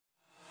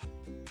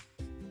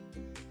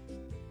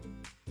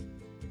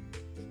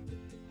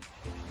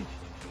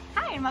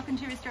and welcome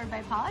to Restored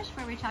by Polish,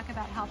 where we talk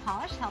about how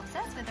polish helps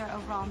us with our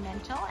overall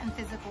mental and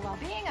physical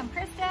well-being. I'm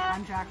Krista.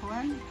 I'm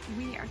Jacqueline.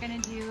 We are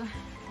going to do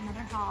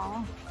another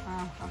haul.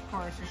 Of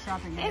course, you're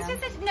shopping again.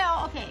 It's just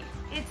no, okay.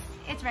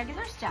 It's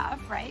regular stuff,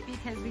 right?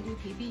 Because we do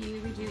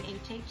PPU, we do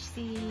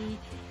HHC,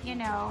 you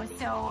know.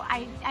 So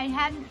I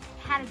hadn't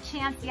had a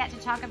chance yet to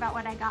talk about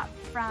what I got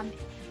from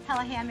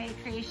Hella Handmade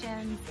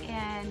Creations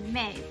in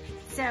May.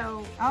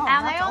 So,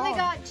 and I only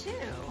got 2.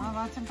 Oh,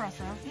 that's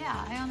impressive.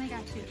 Yeah, I only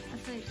got 2.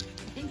 Actually,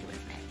 I think it was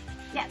May.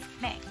 Yes,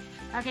 May.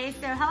 Okay,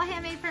 so Hella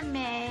Handmade from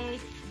May.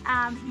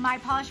 My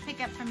polish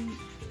pickup from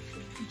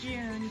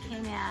June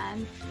came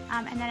in.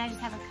 And then I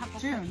just have a couple.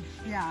 June,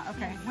 yeah,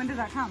 okay. Yes. When did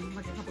that come?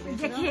 Like a couple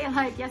days ago? Yeah,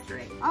 like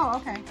yesterday. Oh,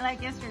 okay.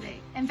 Like yesterday.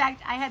 In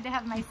fact, I had to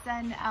have my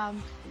son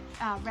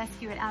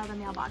rescue it out of the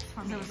mailbox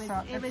for me.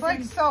 It's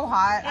like so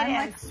hot. I'm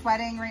like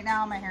sweating right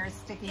now. My hair is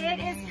sticking to me. It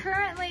is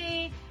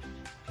currently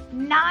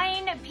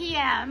 9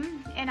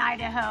 p.m. in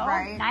Idaho.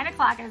 Right. 9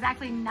 o'clock. It was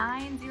actually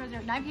 9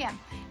 p.m.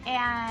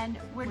 And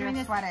we're doing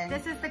this. Sweating.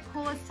 This is the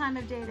coolest time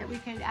of day that we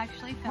could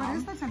actually film. What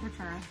is the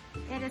temperature?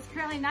 It is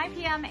currently 9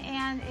 p.m.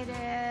 and it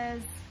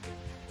is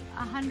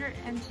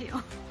 102.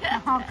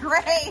 Oh,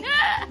 great.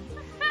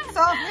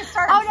 So if we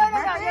start. Oh, no.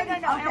 Okay.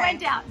 It went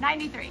down.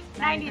 93.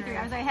 I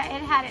was like,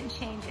 it hadn't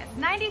changed yet.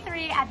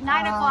 93 at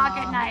 9 o'clock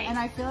at night. And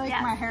I feel like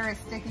my hair is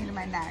sticking to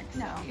my neck. So.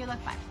 No, you look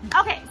fine.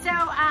 Okay, so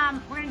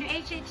we're going to do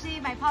HHC,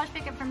 my polish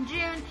pickup from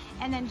June,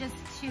 and then just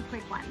 2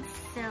 quick ones.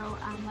 So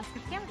let's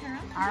get the camera turned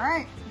on. All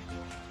right.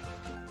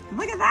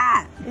 Look at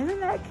that.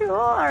 Isn't that cool?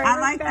 I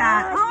like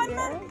that. Oh,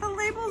 and the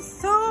label's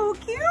so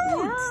cute.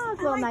 Yeah, it's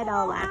a little night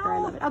owl lacquer. I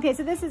love it. Okay,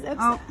 so this is, oops.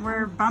 Oh,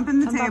 we're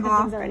bumping the table.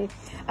 Bumping things already.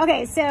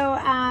 Okay, so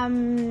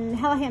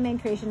Hella Handmade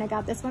Creation. I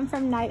got this one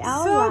from Night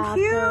Owl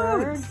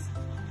Lacquer. So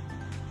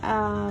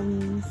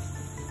cute.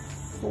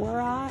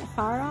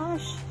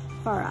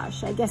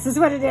 Farash, I guess is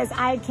what it is.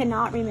 I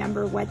cannot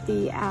remember what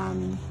the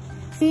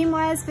theme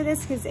was for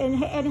this, because in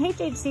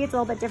HHC it's a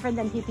little bit different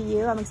than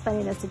PPU. I'm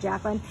explaining this to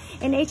Jacqueline.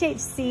 In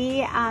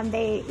HHC,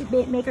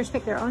 makers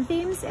pick their own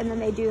themes, and then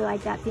they do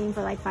like that theme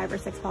for like 5 or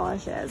 6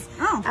 polishes.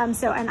 Oh.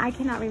 And I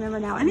cannot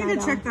remember now. I need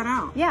to check that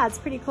out. Yeah, it's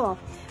pretty cool.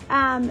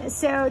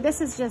 So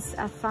this is just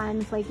a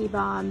fun flaky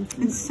bomb.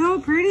 It's so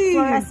pretty.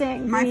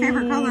 Fluorescent My green.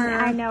 favorite color.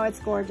 I know, it's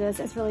gorgeous.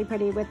 It's really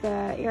pretty with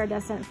the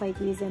iridescent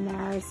flakies in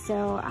there.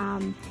 So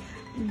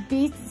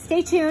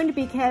stay tuned,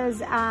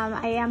 because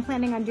I am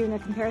planning on doing a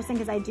comparison,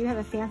 because I do have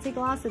a fancy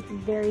gloss that's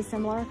very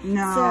similar.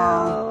 No,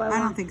 so, I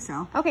don't think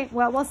so. Okay,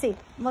 well, we'll see.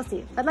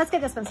 But let's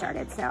get this one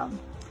started. So,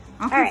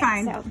 okay, all right,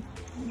 fine. So I'm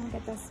gonna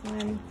get this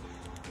one.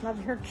 Love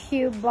her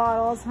cube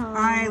bottles, huh?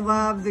 I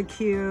love the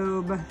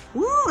cube.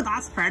 Ooh,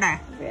 that's pretty.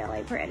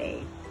 Really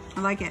pretty.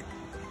 I like it.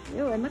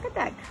 Ooh, and look at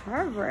that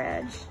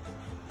coverage.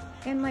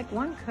 In like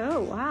one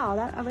coat. Wow,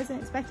 I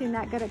wasn't expecting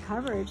that good of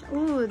coverage.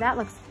 Ooh, that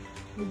looks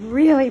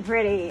really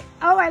pretty.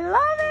 Oh, I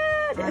love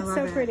it. It's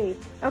so pretty.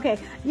 Okay,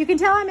 you can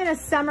tell I'm in a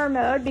summer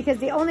mode, because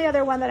the only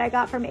other one that I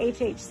got from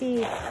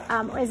HHC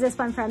is this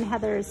one from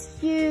Heather's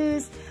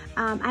Hues.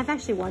 I've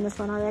actually worn this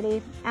one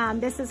already.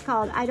 This is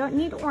called I Don't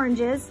Need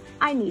Oranges,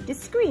 I Need to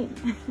Scream.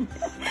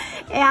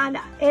 And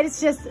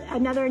it's just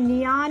another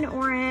neon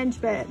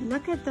orange, but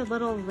look at the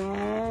little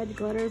red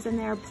glitters in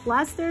there.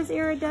 Plus there's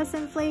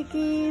iridescent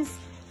flakies.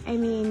 I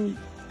mean,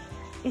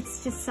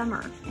 it's just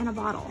summer in a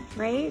bottle,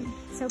 right?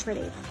 So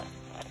pretty.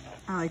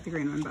 I like the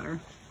green one better.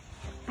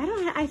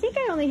 I think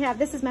I only have,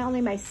 this is only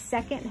my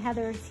second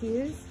Heather's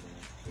Hues.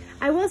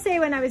 I will say,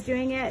 when I was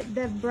doing it,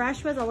 the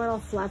brush was a little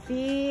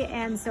fluffy,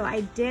 and so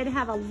I did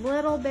have a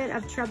little bit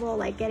of trouble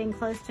like getting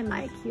close to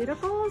my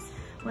cuticles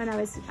when I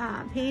was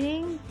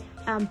painting.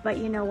 But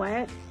you know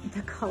what?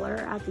 The color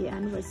at the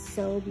end was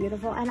so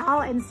beautiful. And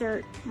I'll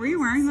insert. Were you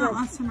wearing that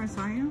last time I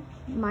saw you?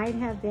 Might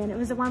have been. It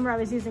was the one where I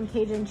was using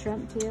Cajun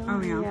shrimp too.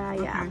 Oh yeah.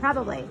 Yeah,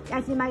 probably. I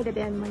think it might have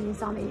been when you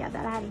saw me. Yeah,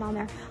 that I had it on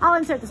there. I'll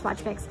insert the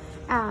swatch pics.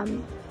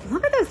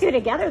 Look at those two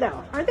together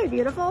though. Aren't they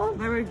beautiful?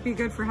 That would be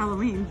good for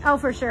Halloween. Oh,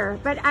 for sure.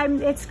 But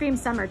it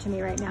screams summer to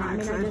me right now. Yeah, I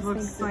mean, I just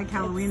looks like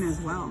Halloween as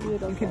well.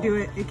 Beautiful. You could do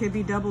it. It could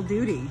be double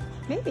duty.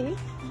 Maybe.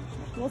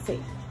 We'll see.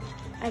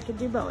 I could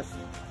do both.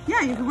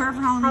 Yeah, you could wear it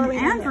for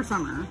Halloween and for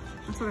summer.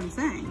 That's what I'm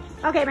saying.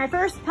 Okay, my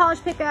first polish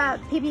pickup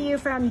PPU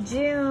from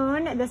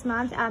June this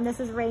month.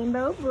 This is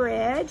Rainbow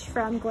Bridge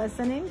from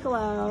Glisten and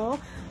Glow.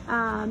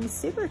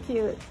 Super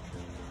cute.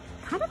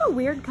 Kind of a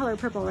weird color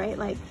purple, right?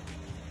 Like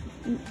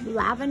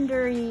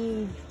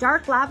lavendery,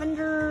 dark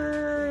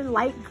lavender,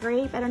 light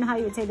grape. I don't know how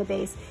you would say the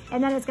base.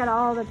 And then it's got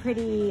all the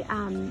pretty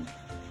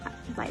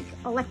like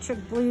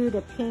electric blue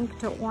to pink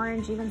to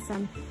orange, even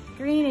some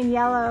green and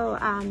yellow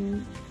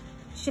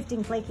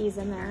shifting flakies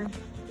in there.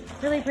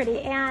 Really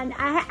pretty. And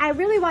I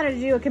really wanted to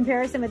do a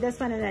comparison with this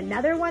one and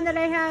another one that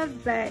I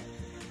have, but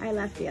I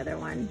left the other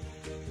one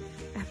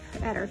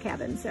at our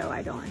cabin, so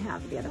I don't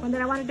have the other one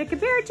that I wanted to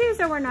compare it to,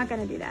 so we're not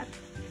going to do that.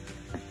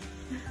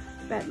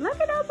 But look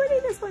at how pretty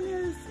this one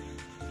is.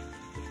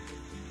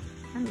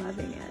 I'm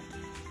loving it.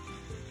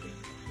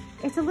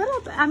 It's a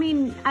little, I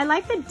mean, I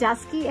like the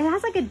dusky, it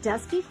has like a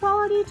dusky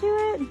quality to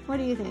it. What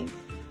do you think?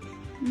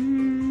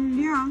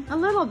 Yeah. A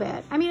little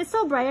bit. I mean, it's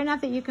still bright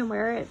enough that you can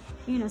wear it,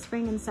 you know,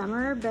 spring and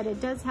summer, but it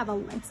does have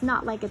it's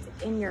not like it's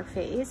in your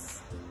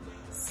face.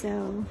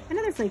 So,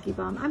 another flaky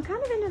balm. I'm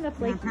kind of into the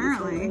flaky.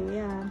 Apparently.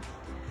 Yeah.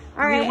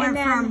 All right, we went and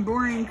then, from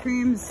boring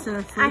creams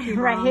to flaky balms.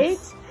 Right?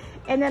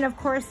 And then, of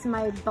course,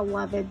 my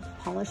beloved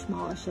polish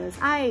molishes.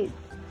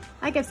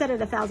 Like I've said it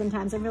 1,000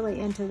 times, I'm really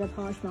into the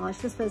polish molish.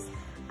 This was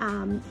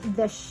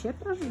the Ship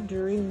of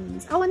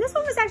Dreams. Oh, and this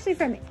one was actually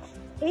from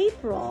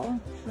April.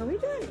 Are we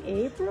doing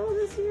April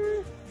this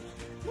year?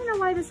 I don't know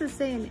why this is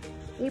saying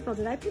April.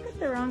 Did I pick up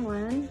the wrong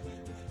one?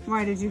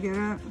 Why did you get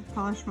a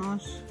polish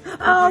molish?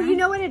 Oh, you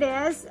know what it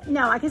is?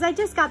 No, because I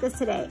just got this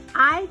today.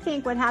 I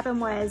think what happened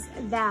was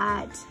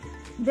that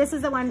this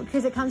is the one,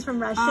 because it comes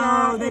from Russia.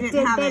 Oh, they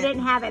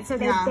didn't have it. So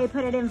they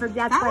put it in for,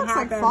 that's that what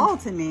happened. That looks like fall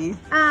to me.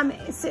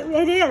 So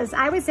it is.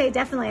 I would say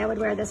definitely I would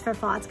wear this for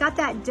fall. It's got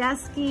that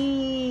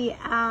dusky,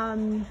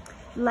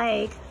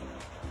 like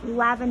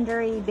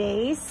lavendery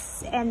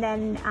base, and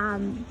then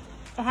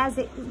it has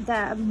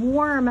the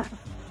warm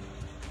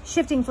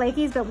shifting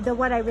flakies, but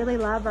what I really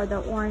love are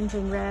the orange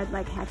and red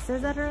like hexes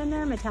that are in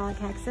there, metallic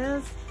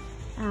hexes.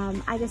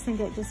 I just think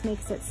it just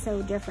makes it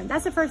so different.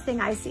 That's the first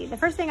thing I see. The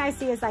first thing I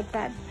see is like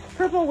that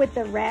purple with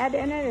the red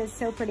in it is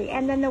so pretty.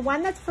 And then the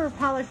one that's for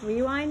Polish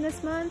Rewind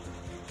this month,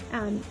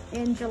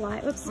 in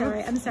July. Oops,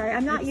 sorry. I'm sorry.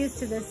 I'm not used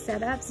to this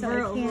setup, so I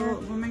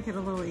can't. We'll make it a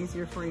little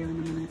easier for you in a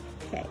minute.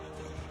 Okay.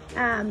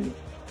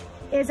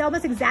 It's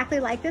almost exactly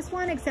like this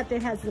one, except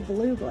it has the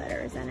blue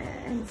glitters in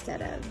it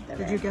instead of the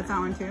red. Did you get that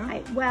one too?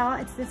 Well,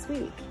 it's this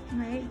week,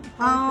 right?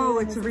 Oh,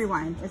 it's a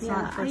rewind. It's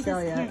not for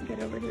sale yet. I just can't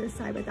get over to this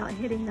side without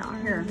hitting the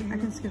arm. Here, I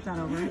can skip that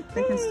over.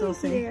 They can still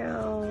see. Thank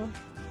you.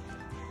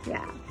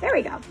 Yeah, there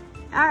we go.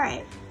 All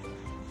right.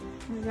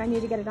 Do I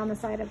need to get it on the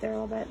side up there a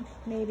little bit?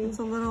 Maybe. It's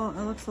a little,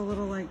 it looks a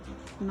little like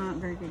not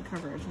very good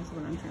coverage is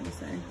what I'm trying to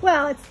say.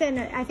 Well, it's thin.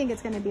 I think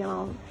it's going to be a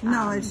little...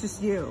 no, it's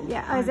just you.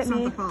 Yeah. Oh, is it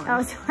me?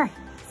 Oh, sorry.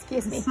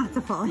 Excuse me. It's not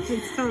the polish,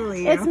 it's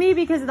totally you. It's me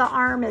because the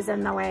arm is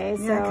in the way.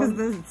 So. Yeah, because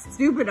the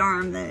stupid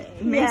arm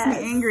that makes me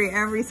angry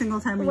every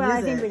single time we use it. Well,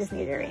 I think we just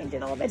need to arrange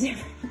it a little bit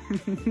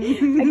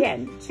different.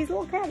 Again, she's a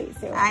little crabby,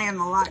 so. I am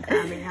a lot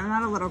crabby. I'm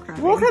not a little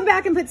crabby. We'll come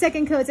back and put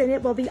second coats and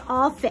it will be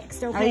all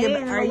fixed, okay?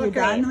 Are you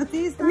done with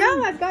these then?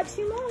 No, I've got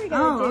 2 more we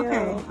gotta do.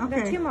 Okay. I've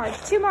got 2 more.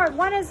 2 more.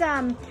 One is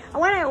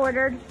one I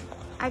ordered.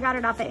 I got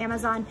it off of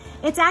Amazon.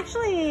 It's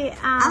actually...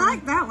 I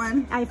like that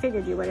one. I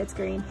figured you would. It's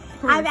green.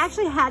 I've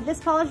actually had this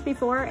polish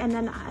before, and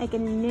then like a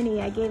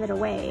ninny, I gave it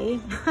away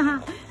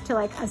to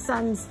like a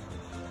son's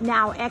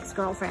now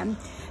ex-girlfriend.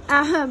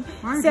 Why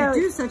would you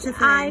do such a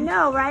thing? I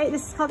know, right?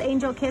 This is called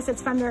Angel Kiss.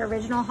 It's from their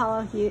original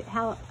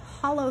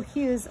Hollow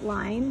Hues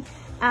line.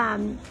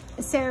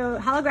 So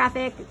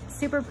holographic,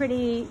 super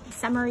pretty,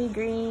 summery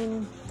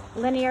green,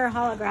 linear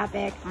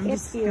holographic. I'm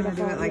just gonna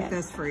do it like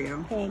this for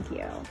you. Thank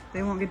you.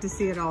 They won't get to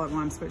see it all at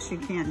once, but she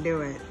can't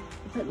do it.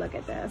 But look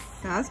at this.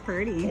 That's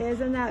pretty.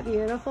 Isn't that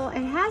beautiful? It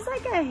has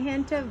like a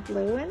hint of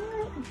blue in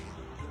it,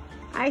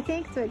 I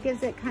think, so it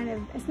gives it kind of,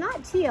 it's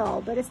not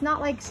teal, but it's not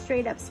like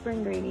straight up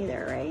spring green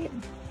either, right?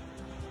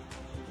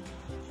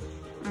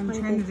 I'm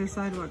trying to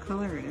decide what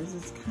color it is.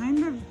 It's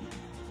kind of,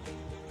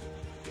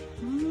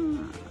 I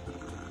mean,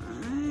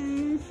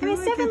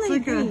 it's definitely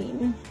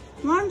green.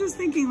 Well, I'm just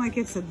thinking like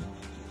it's a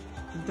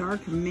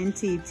dark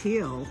minty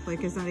teal.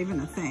 Like, is that even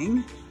a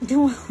thing?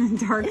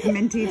 Dark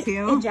minty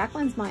teal? In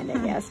Jacqueline's mind,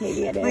 I guess,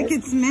 maybe it is. Like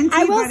it's minty,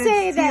 I will but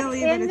say it's that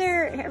teal-y, in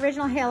their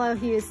original Halo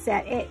Hues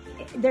set,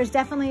 there's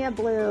definitely a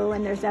blue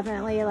and there's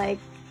definitely like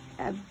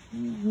a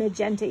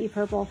magenta-y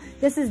purple.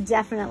 This is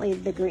definitely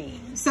the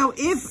green. So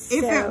if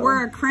it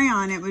were a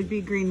crayon, it would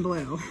be green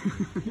blue.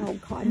 Oh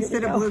God!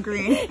 Instead of blue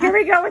green. Here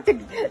we go with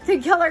the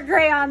killer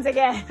crayons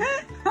again.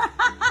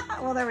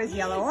 Well, there was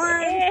yellow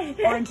orange,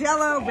 orange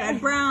yellow, red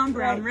brown,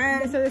 brown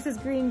red. So this is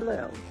green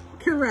blue.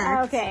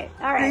 Correct. Okay.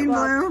 All right. Green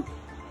blue.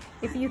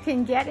 If you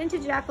can get into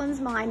Jacqueline's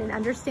mind and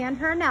understand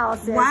her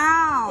analysis,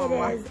 wow,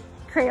 it is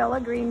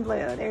Crayola green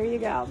blue. There you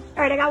go. All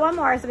right, I got one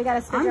more, so we got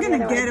to switch. I'm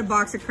gonna get a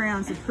box of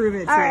crayons to prove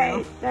it. All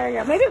right, there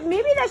you go.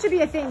 Maybe that should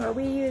be a thing where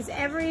we use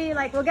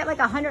we'll get like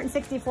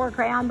 164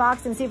 crayon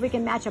box and see if we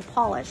can match a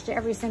polish to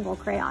every single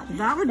crayon.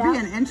 That would be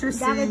an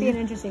interesting. That would be an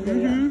interesting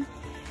video.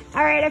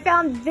 All right, I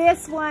found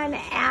this one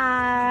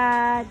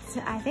at,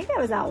 I think that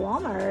was at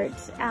Walmart.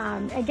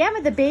 Again,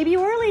 with the baby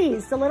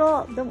Orleys, the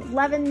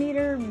 11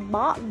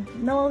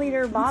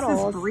 milliliter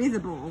bottles. This is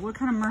breathable. What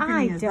kind of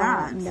marketing is that?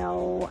 I don't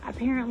know.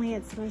 Apparently,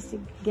 it's supposed to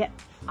get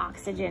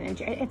oxygen.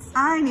 And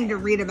I need to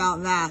read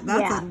about that.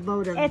 That's a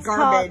load of garbage.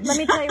 Called, let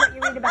me tell you what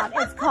you read about.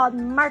 It's called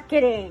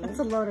marketing. It's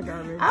a load of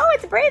garbage. Oh,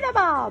 it's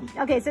breathable.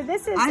 Okay, so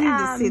this is... I need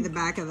to see the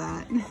back of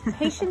that.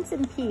 Patience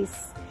and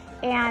Peace.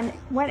 And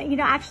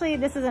actually,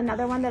 this is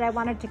another one that I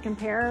wanted to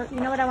compare.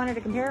 You know what I wanted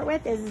to compare it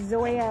with is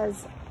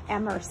Zoya's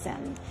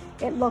Emerson.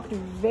 It looked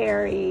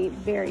very,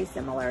 very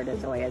similar to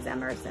Zoya's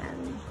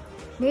Emerson.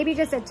 Maybe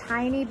just a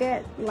tiny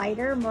bit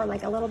lighter, more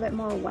like a little bit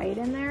more white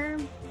in there.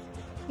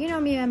 You know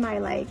me and my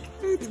like...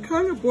 It's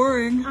kind of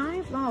boring.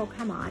 Oh,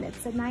 come on.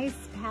 It's a nice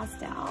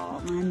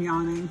pastel. I'm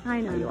yawning.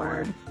 I know you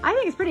are. I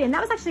think it's pretty. And that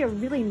was actually a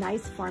really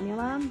nice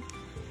formula.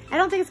 I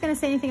don't think it's going to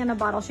say anything on the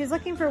bottle. She's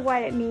looking for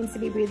what it means to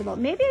be breathable.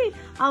 Maybe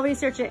I'll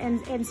research it and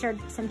insert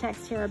some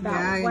text here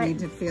about what, I need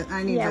to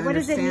what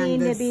does it mean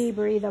this. to be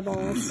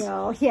breathable.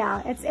 So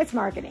yeah, it's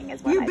marketing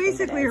is what you I think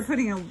basically it are is.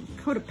 putting a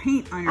coat of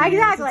paint on your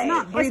Exactly.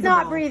 nails. It's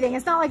not breathing.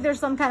 It's not like there's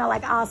some kind of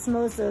like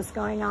osmosis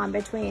going on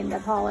between the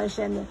polish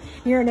and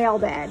your nail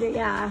bed.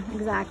 Yeah,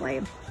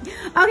 exactly.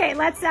 Okay,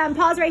 let's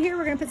pause right here.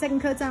 We're going to put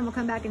second coats on. We'll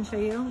come back and show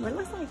you what it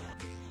looks like.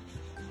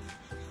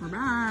 We're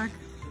back.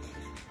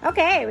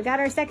 Okay, we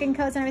got our second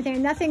coats and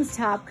everything. Nothing's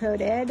top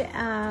coated,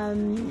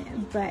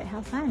 but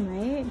how fun,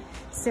 right?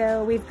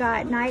 So we've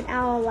got Night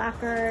Owl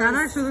lacquer. That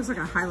actually looks like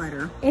a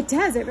highlighter. It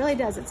does, it really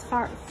does. It's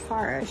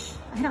farish.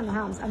 I don't know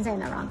how I'm saying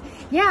that wrong.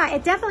 Yeah,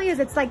 it definitely is.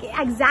 It's like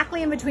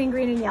exactly in between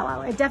green and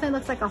yellow. It definitely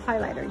looks like a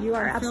highlighter. You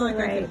are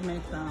absolutely right. I could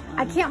make that one.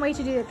 I can't wait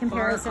to do the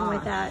comparison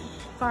with that.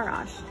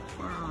 Farash.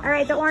 All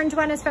right, the orange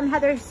one is from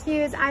Heather's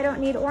Hues. I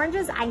don't need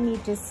oranges, I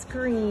need to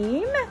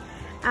scream.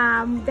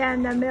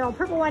 Then the middle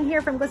purple one here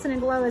from Glisten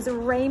and Glow is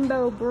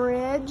Rainbow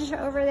Bridge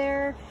over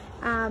there.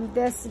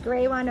 This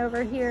gray one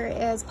over here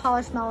is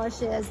Polish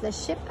Molish is the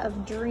Ship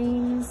of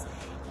Dreams.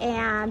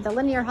 And the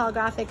linear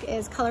holographic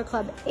is Color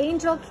Club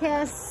Angel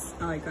Kiss.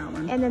 I like that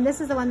one. And then this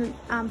is the one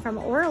from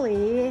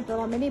Orly, the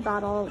little mini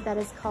bottle that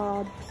is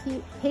called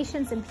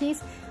Patience and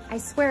Peace. I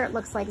swear it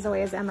looks like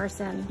Zoya's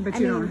Emerson. But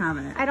you don't have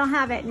it. I don't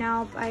have it,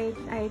 no.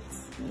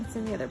 It's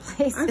in the other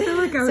place. I feel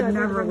like I would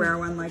never wear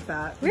one like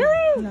that.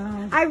 Really?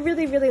 No. I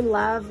really, really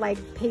love like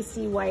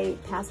pasty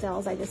white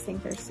pastels. I just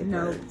think they're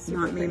super, super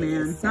not me, pretty,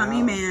 man. so. Not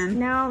me, man.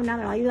 No,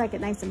 not at all. You like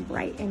it nice and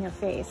bright in your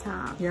face,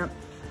 huh? Yep.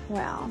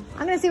 Well,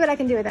 I'm going to see what I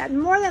can do with that.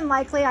 More than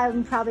likely,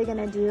 I'm probably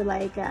going to do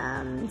like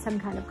some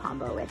kind of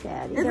combo with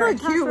it. It's like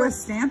cute with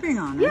stamping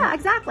on it. Yeah,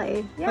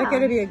 exactly. Yeah. Like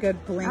it'd be a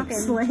good blank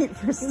slate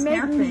for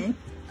stamping.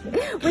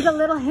 With a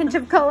little hint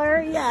of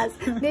color, yes.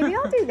 Maybe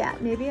I'll do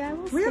that. Maybe I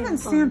will. We haven't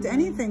stamped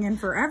anything in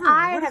forever.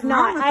 I have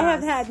not. I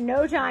have had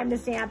no time to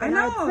stamp, and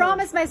I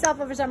promised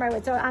myself over summer I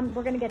would. So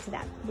we're going to get to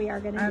that. We are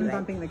going to. I'm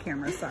bumping the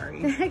camera.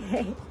 Sorry.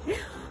 Okay.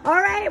 All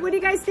right. What do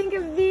you guys think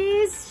of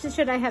these?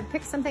 Should I have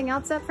picked something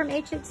else up from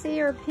HHC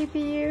or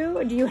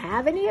PPU? Do you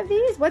have any of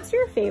these? What's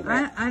your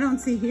favorite? I don't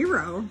see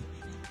Hero.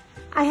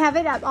 I have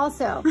it up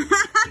also.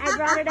 I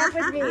brought it up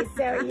with me.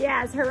 So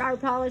yes, our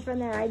polish from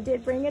there. I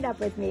did bring it up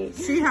with me.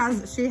 She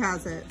has it.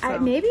 So.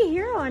 Maybe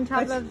Hero on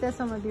top of this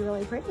one would be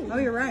really pretty. Oh,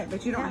 you're right.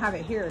 But you don't have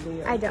it here, do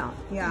you? I don't.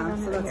 Yeah,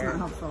 so that's not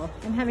helpful.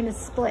 I'm having to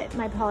split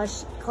my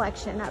polish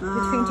collection up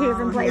between two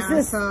different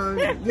places.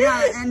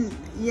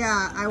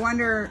 I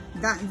wonder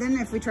that then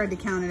if we tried to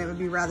count it, it would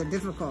be rather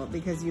difficult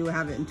because you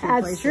have it in two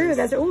places.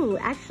 That's true.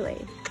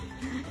 Actually.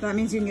 That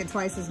means you can get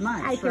twice as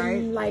much, I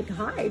can like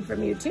hide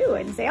from you too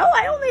and say, oh,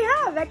 I only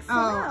have X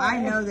amount.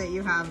 I know that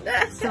you have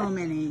so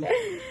many.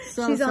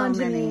 She's on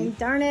to me.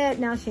 Darn it,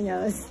 now she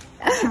knows.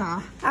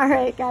 All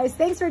right, guys,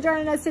 thanks for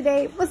joining us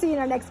today. We'll see you in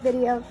our next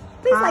video.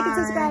 Please like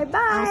and subscribe. Bye.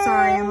 I'm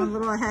sorry, I'm a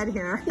little ahead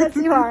here. Yes,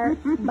 you are.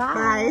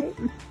 Bye.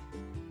 Bye.